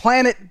name is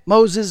Planet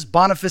Moses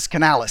Boniface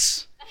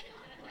Canalis.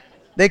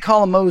 They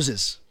call him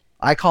Moses.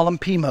 I call him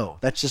Pimo.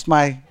 That's just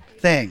my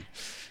thing.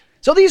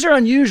 So these are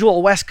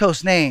unusual West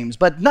Coast names,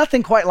 but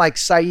nothing quite like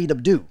Saeed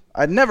Abdu.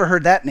 I'd never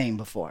heard that name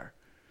before.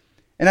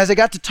 And as I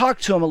got to talk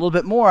to him a little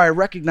bit more, I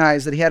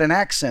recognized that he had an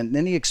accent. And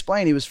then he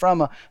explained he was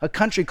from a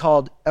country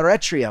called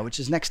Eritrea, which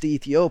is next to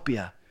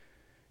Ethiopia,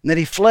 and that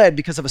he fled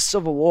because of a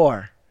civil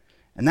war.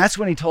 And that's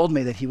when he told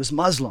me that he was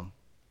Muslim.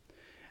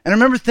 And I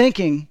remember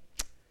thinking,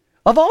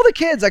 of all the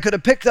kids I could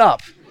have picked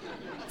up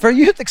for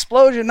Youth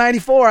Explosion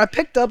 94, I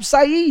picked up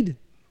Saeed.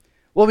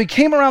 Well, we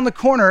came around the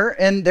corner,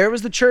 and there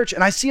was the church,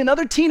 and I see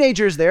another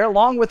teenager's there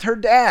along with her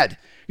dad.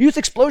 Youth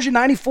Explosion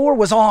 94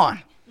 was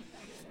on.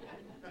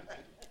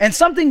 And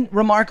something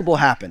remarkable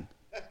happened.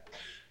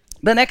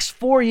 The next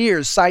 4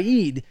 years,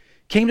 Saeed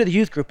came to the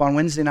youth group on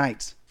Wednesday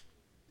nights.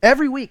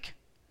 Every week,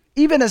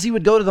 even as he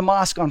would go to the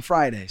mosque on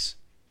Fridays.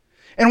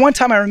 And one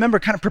time I remember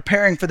kind of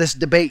preparing for this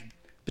debate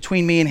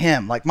between me and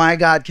him, like my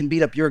God can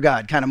beat up your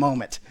God kind of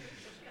moment.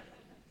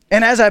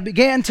 And as I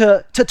began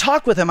to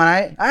talk with him, and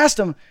I asked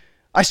him,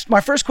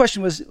 my first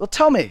question was, well,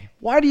 tell me,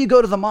 why do you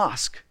go to the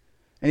mosque?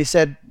 And he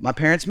said, my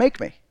parents make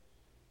me.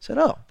 I said,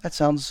 oh, that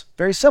sounds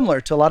very similar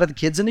to a lot of the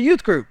kids in the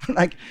youth group.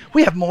 Like,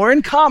 we have more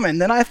in common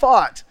than I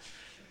thought.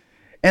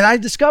 And I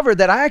discovered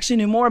that I actually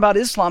knew more about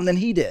Islam than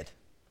he did.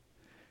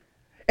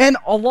 And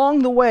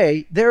along the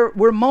way, there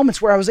were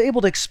moments where I was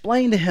able to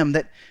explain to him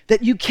that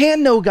you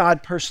can know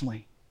God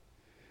personally,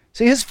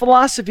 See, his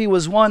philosophy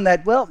was one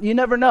that, well, you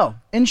never know.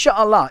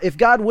 Inshallah, if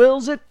God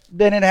wills it,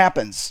 then it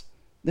happens.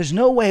 There's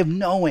no way of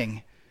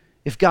knowing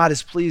if God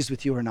is pleased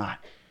with you or not.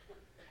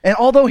 And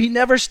although he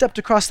never stepped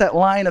across that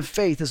line of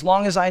faith, as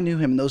long as I knew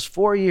him in those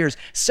 4 years,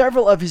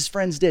 several of his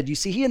friends did. You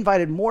see, he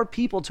invited more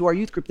people to our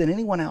youth group than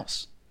anyone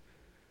else.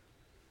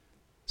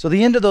 So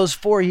the end of those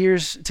 4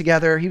 years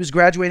together, he was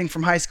graduating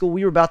from high school.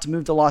 We were about to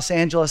move to Los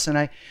Angeles, and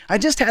I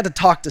just had to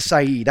talk to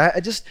Saeed. I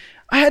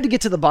had to get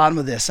to the bottom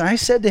of this. And I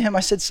said to him, I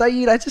said,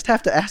 Saeed, I just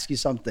have to ask you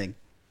something.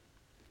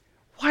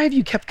 Why have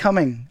you kept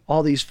coming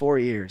all these 4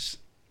 years?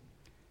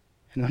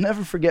 And I'll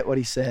never forget what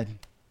he said.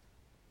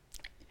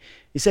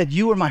 He said,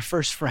 you were my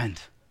first friend.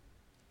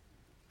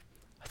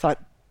 I thought,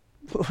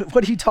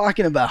 what are you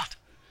talking about?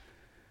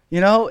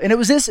 You know, and it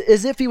was as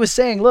if he was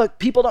saying, look,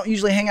 people don't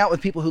usually hang out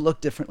with people who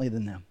look differently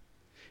than them.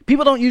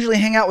 People don't usually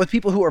hang out with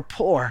people who are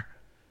poor.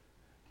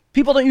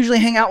 People don't usually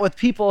hang out with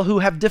people who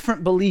have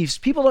different beliefs.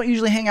 People don't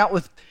usually hang out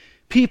with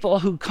people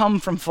who come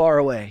from far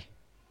away.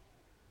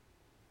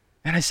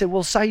 And I said,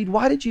 well, Saeed,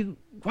 why did you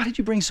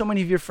bring so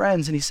many of your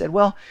friends? And he said,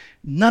 well,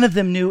 none of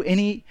them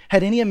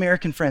had any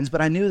American friends,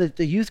 but I knew that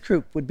the youth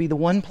group would be the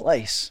one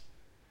place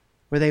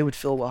where they would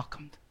feel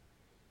welcomed.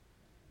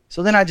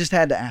 So then I just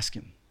had to ask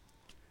him.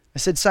 I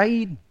said,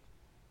 Saeed,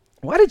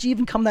 why did you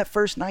even come that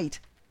first night?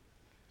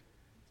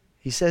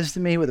 He says to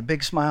me with a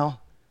big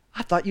smile,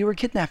 I thought you were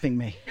kidnapping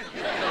me.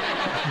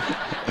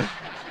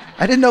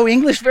 I didn't know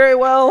English very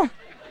well.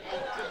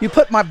 You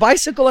put my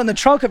bicycle in the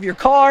trunk of your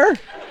car.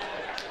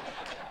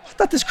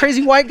 I thought this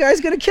crazy white guy's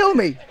going to kill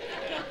me.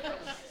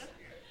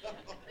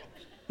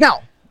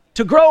 Now,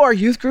 to grow our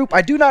youth group,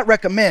 I do not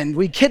recommend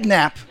we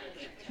kidnap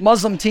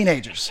Muslim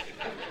teenagers.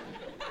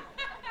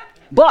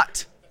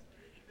 But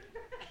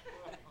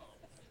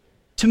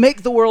to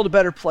make the world a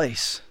better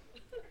place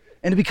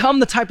and to become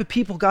the type of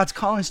people God's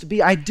calling us to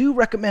be, I do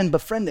recommend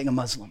befriending a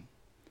Muslim.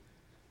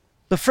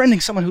 Befriending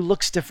someone who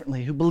looks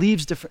differently, who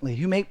believes differently,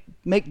 who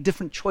make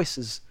different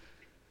choices.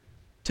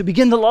 To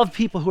begin to love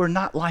people who are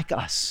not like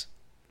us.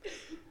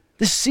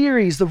 This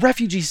series, the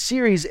Refugee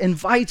series,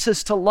 invites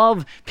us to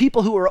love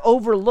people who are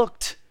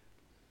overlooked,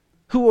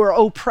 who are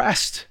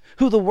oppressed,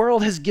 who the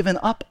world has given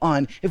up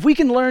on. If we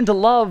can learn to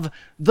love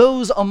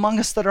those among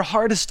us that are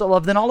hardest to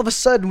love, then all of a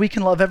sudden we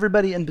can love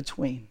everybody in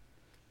between.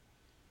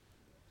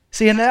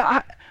 See, and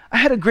I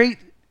had a great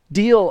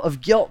deal of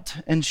guilt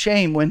and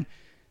shame when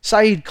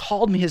Saeed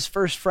called me his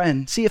first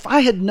friend. See, if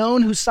I had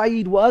known who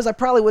Saeed was, I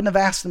probably wouldn't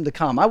have asked him to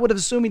come. I would have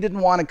assumed he didn't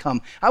want to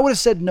come. I would have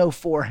said no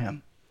for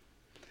him.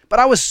 But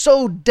I was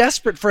so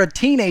desperate for a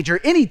teenager,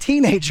 any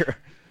teenager,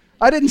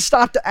 I didn't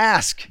stop to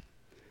ask.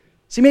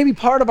 See, maybe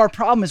part of our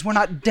problem is we're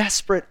not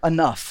desperate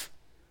enough.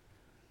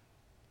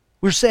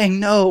 We're saying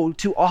no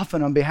too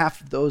often on behalf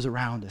of those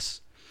around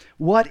us.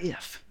 What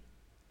if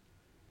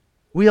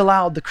we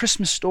allowed the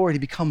Christmas story to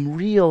become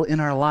real in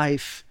our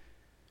life,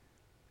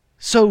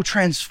 so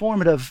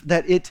transformative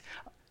that it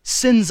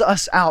sends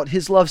us out,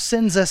 his love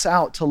sends us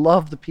out to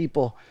love the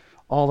people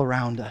all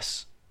around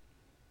us?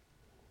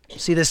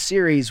 See, this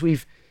series,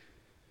 we've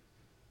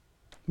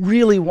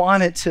really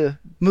wanted to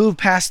move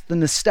past the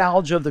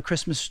nostalgia of the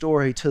Christmas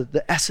story to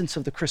the essence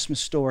of the Christmas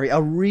story, a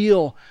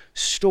real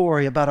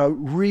story about a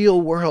real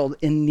world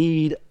in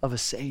need of a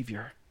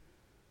Savior.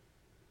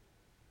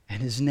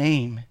 And his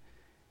name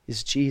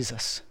is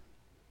Jesus.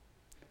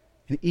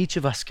 And each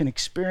of us can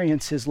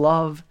experience his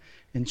love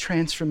and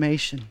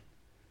transformation,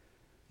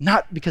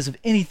 not because of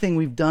anything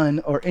we've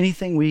done or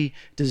anything we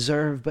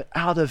deserve, but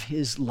out of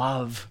his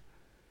love.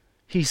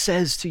 He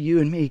says to you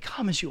and me,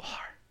 come as you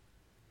are.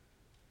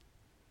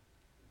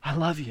 I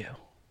love you.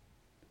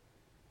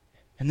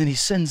 And then he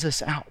sends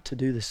us out to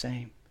do the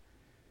same.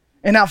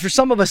 And now for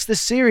some of us, this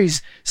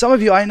series, some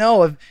of you I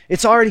know,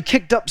 it's already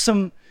kicked up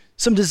some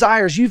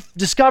desires. You've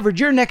discovered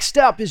your next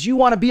step is you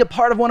want to be a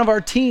part of one of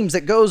our teams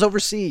that goes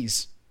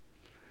overseas.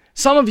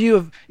 Some of you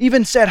have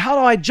even said, how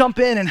do I jump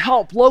in and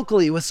help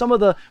locally with some of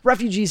the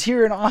refugees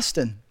here in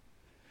Austin?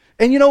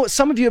 And you know what?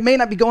 Some of you, it may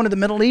not be going to the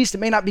Middle East. It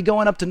may not be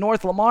going up to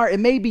North Lamar. It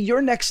may be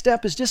your next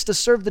step is just to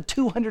serve the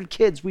 200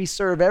 kids we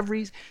serve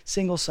every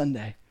single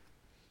Sunday,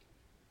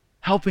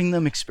 helping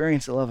them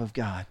experience the love of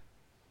God.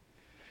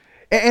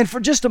 And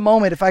for just a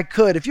moment, if I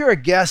could, if you're a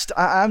guest,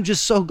 I'm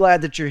just so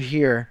glad that you're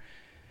here.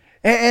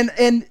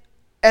 And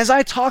as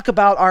I talk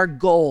about our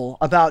goal,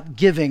 about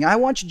giving, I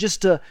want you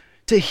just to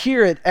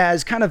hear it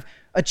as kind of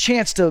a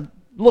chance to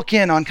look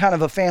in on kind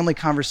of a family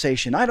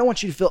conversation. I don't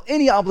want you to feel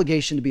any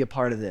obligation to be a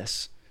part of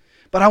this.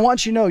 But I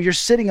want you to know you're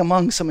sitting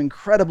among some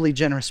incredibly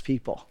generous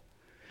people.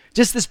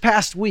 Just this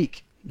past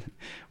week,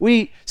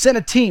 we sent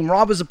a team,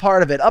 Rob was a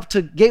part of it, up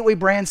to Gateway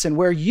Branson,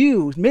 where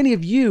many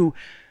of you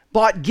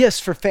bought gifts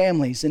for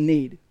families in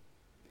need.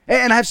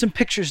 And I have some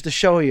pictures to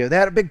show you. They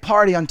had a big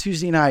party on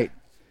Tuesday night.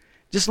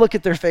 Just look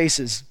at their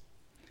faces.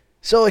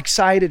 So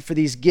excited for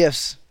these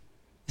gifts.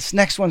 This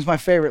next one's my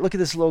favorite. Look at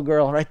this little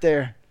girl right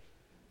there.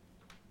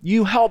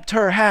 You helped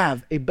her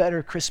have a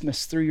better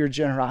Christmas through your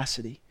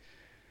generosity.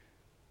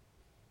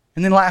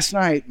 And then last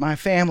night, my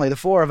family, the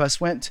four of us,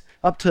 went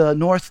up to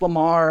North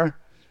Lamar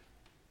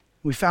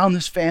We found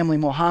this family,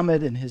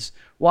 Mohammed and his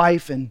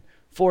wife and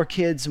 4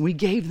 kids, and we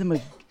gave them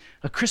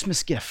a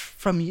Christmas gift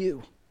from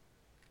you.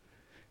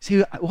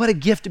 See, what a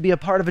gift to be a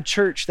part of a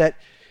church that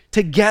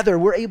together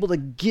we're able to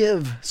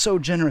give so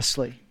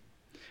generously.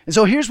 And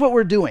so here's what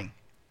we're doing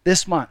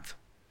this month.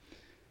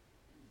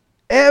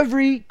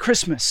 Every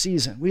Christmas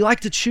season, we like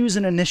to choose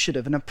an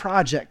initiative and a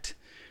project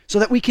so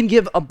that we can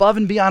give above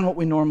and beyond what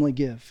we normally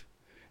give.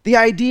 The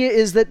idea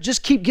is that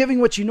just keep giving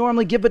what you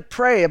normally give, but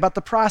pray about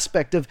the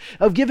prospect of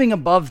giving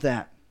above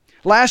that.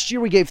 Last year,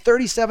 we gave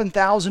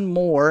 $37,000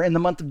 more in the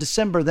month of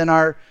December than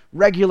our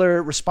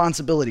regular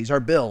responsibilities, our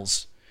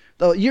bills.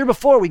 The year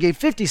before, we gave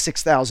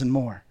 $56,000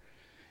 more.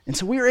 And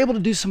so we were able to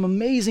do some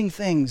amazing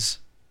things.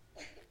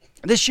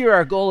 This year,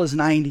 our goal is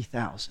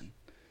 $90,000.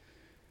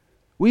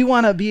 We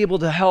want to be able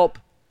to help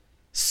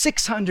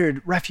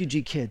 600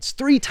 refugee kids,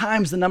 3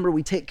 times the number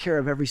we take care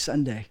of every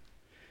Sunday.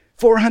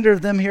 400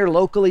 of them here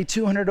locally,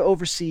 200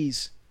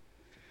 overseas.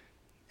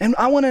 And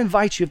I want to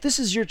invite you, if this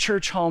is your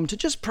church home, to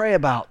just pray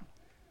about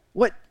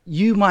what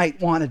you might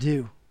want to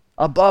do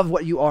above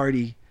what you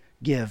already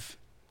give.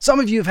 Some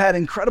of you have had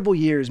incredible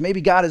years.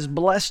 Maybe God has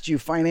blessed you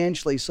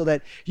financially so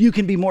that you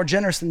can be more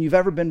generous than you've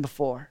ever been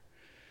before.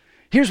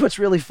 Here's what's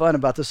really fun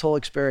about this whole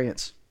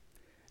experience.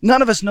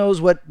 None of us knows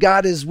what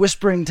God is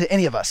whispering to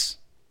any of us.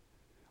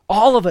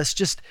 All of us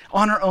just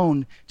on our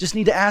own just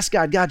need to ask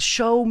God, God,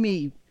 show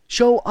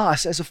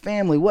us as a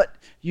family what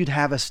you'd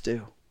have us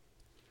do.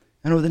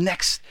 And over the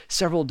next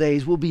several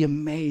days, we'll be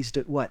amazed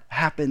at what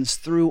happens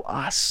through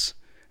us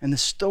and the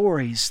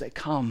stories that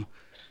come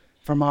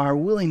from our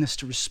willingness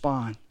to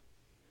respond.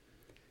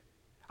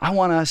 I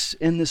want us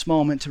in this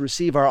moment to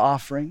receive our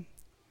offering.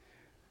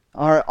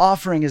 Our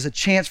offering is a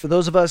chance for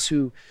those of us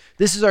who,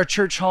 this is our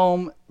church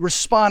home,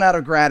 respond out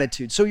of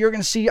gratitude. So you're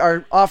going to see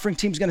our offering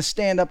team's going to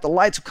stand up. The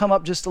lights will come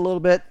up just a little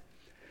bit.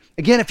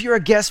 Again, if you're a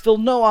guest, feel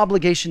no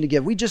obligation to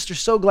give. We just are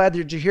so glad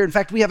that you're here. In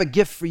fact, we have a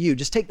gift for you.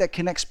 Just take that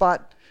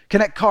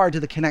Connect card to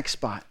the Connect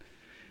spot.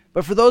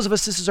 But for those of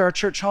us, this is our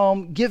church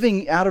home.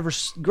 Giving out of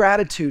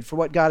gratitude for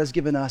what God has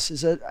given us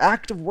is an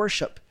act of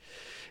worship.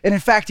 And in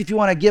fact, if you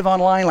want to give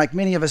online like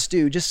many of us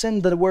do, just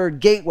send the word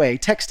Gateway,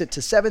 text it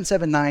to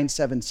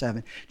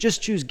 77977.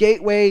 Just choose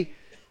Gateway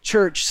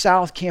Church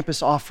South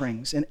Campus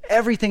offerings, and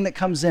everything that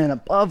comes in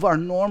above our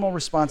normal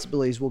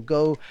responsibilities will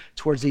go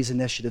towards these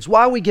initiatives.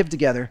 While we give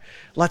together,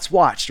 let's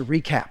watch a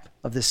recap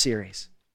of this series.